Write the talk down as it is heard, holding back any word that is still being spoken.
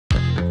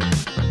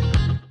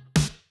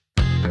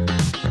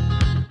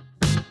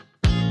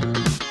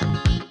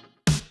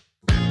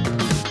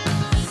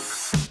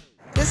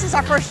is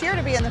our first year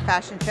to be in the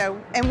fashion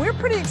show, and we're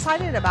pretty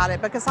excited about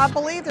it because I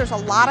believe there's a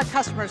lot of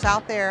customers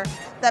out there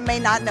that may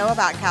not know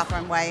about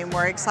Catherine Way, and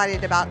we're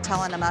excited about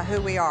telling them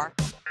who we are.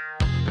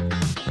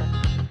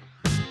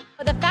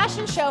 The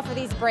fashion show for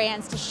these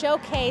brands to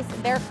showcase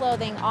their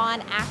clothing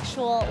on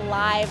actual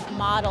live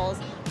models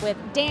with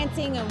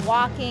dancing and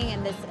walking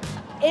and this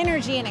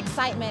energy and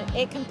excitement,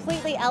 it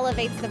completely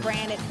elevates the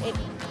brand. It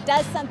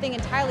does something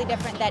entirely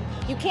different that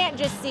you can't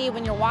just see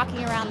when you're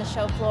walking around the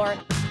show floor.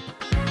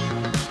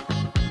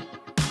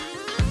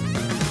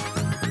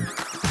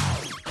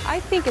 I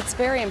think it's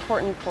very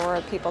important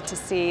for people to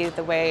see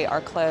the way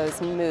our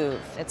clothes move.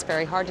 It's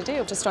very hard to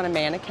do just on a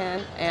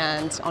mannequin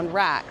and on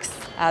racks.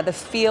 The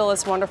feel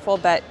is wonderful,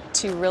 but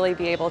to really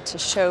be able to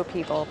show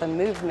people the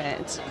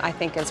movement, I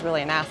think is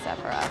really an asset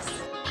for us.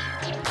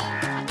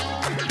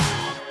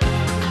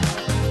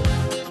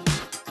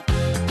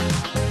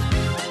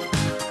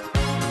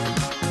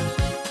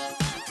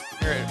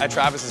 At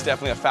Travis is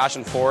definitely a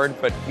fashion forward,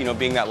 but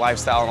being that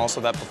lifestyle and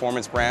also that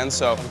performance brand,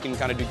 so we can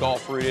kind of do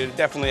golf rooted,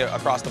 definitely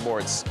across the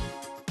boards.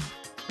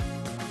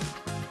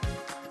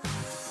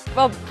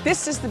 Well,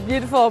 this is the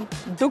beautiful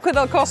Duca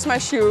del Cosma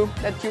shoe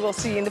that you will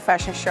see in the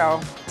fashion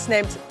show. It's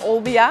named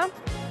Olbia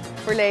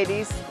for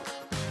ladies.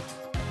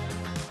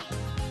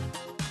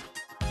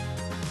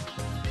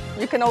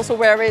 You can also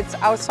wear it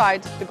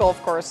outside the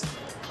golf course.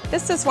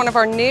 This is one of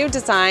our new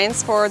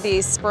designs for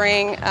the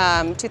spring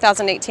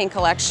 2018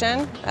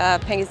 collection,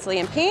 Paisley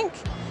and Pink.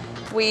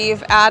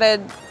 We've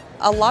added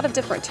a lot of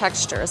different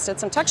textures, did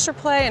some texture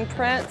play and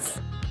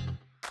prints.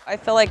 I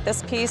feel like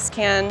this piece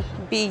can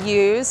be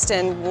used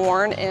and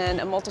worn in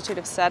a multitude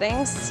of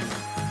settings.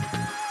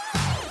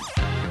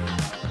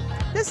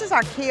 This is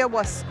our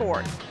Kiowa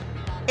Skirt,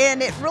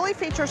 and it really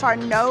features our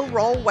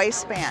no-roll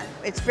waistband.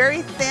 It's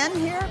very thin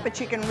here, but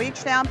you can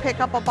reach down, pick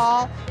up a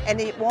ball, and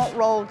it won't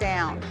roll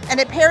down. And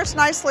it pairs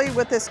nicely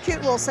with this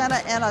cute little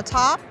Santa and a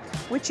top,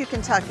 which you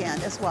can tuck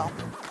in as well.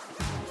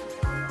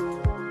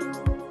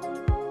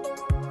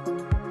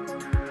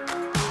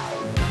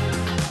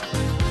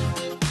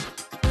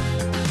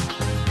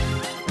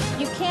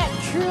 You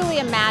can't truly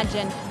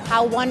imagine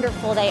how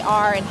wonderful they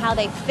are and how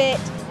they fit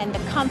and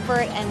the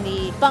comfort and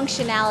the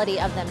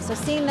functionality of them. So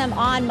seeing them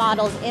on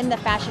models in the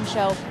fashion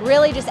show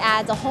really just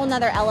adds a whole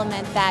nother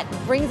element that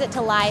brings it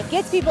to life,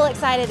 gets people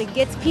excited, and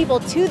gets people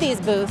to these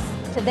booths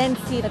to then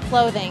see the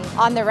clothing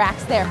on the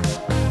racks there.